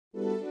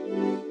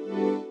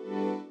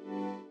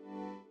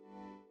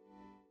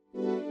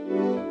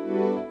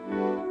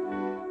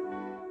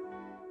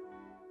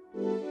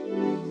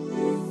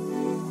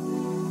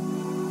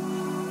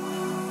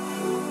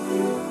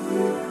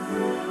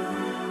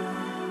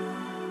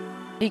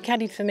He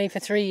caddied for me for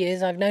 3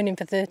 years. I've known him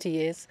for 30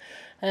 years.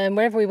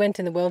 Wherever we went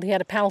in the world, he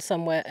had a pal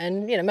somewhere.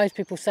 And, you know, most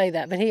people say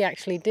that, but he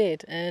actually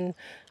did. And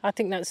I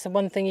think that's the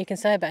one thing you can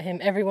say about him.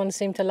 Everyone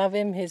seemed to love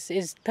him.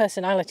 His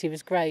personality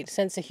was great.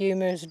 Sense of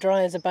humour, as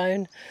dry as a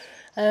bone.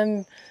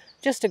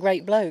 Just a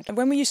great bloke.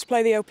 When we used to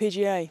play the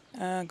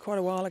LPGA quite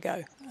a while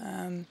ago,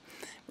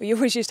 we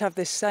always used to have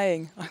this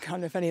saying, I can't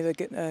know if any of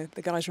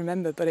the guys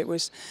remember, but it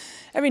was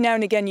every now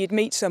and again you'd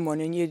meet someone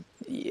and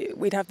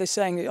we'd have this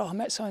saying, oh, I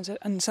met someone,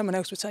 and someone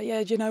else would say,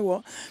 yeah, do you know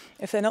what?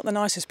 If they're not the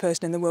nicest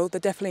person in the world, they're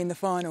definitely in the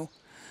final.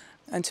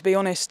 And to be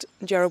honest,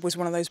 Gerald was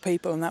one of those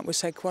people, and that was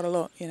said quite a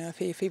lot. You know,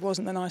 if he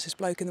wasn't the nicest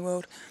bloke in the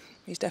world,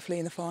 he's definitely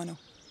in the final.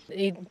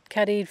 He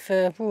caddied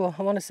for,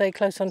 I want to say,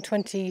 close on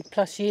 20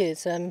 plus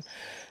years.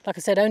 Like I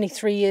said, only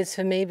 3 years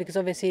for me, because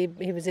obviously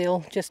he was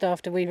ill just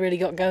after we really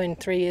got going,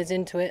 3 years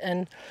into it.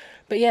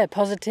 But yeah,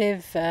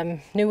 positive,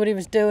 knew what he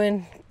was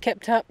doing,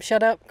 kept up,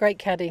 shut up, great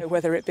caddy.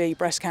 Whether it be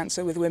breast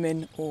cancer with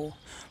women or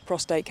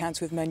prostate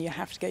cancer with men, you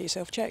have to get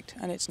yourself checked.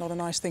 And it's not a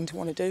nice thing to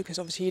want to do, because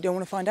obviously you don't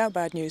want to find out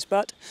bad news.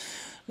 But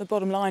the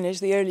bottom line is,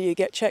 the earlier you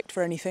get checked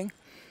for anything,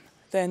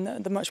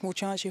 then the much more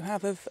chance you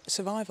have of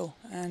survival.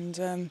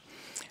 And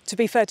to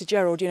be fair to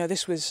Gerald, you know,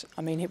 this was,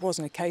 I mean, it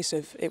wasn't a case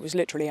of, it was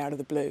literally out of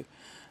the blue.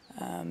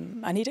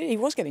 And he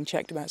was getting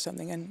checked about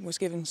something and was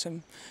given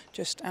some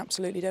just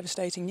absolutely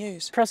devastating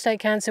news. Prostate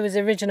cancer was the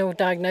original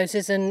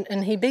diagnosis,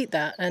 and he beat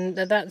that, and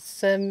that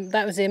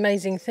was the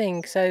amazing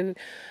thing. So,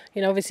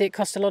 you know, obviously it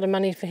cost a lot of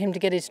money for him to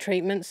get his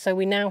treatments, so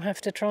we now have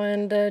to try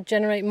and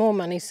generate more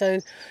money, so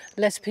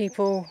less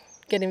people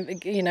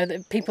getting, you know,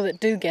 the people that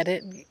do get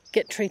it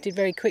get treated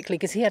very quickly,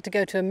 because he had to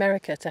go to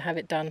America to have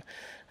it done.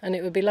 And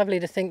it would be lovely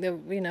to think that,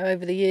 you know,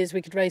 over the years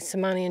we could raise some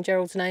money in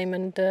Gerald's name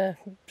and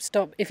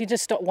stop. If you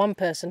just stop one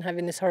person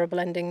having this horrible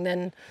ending,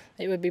 then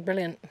it would be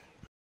brilliant.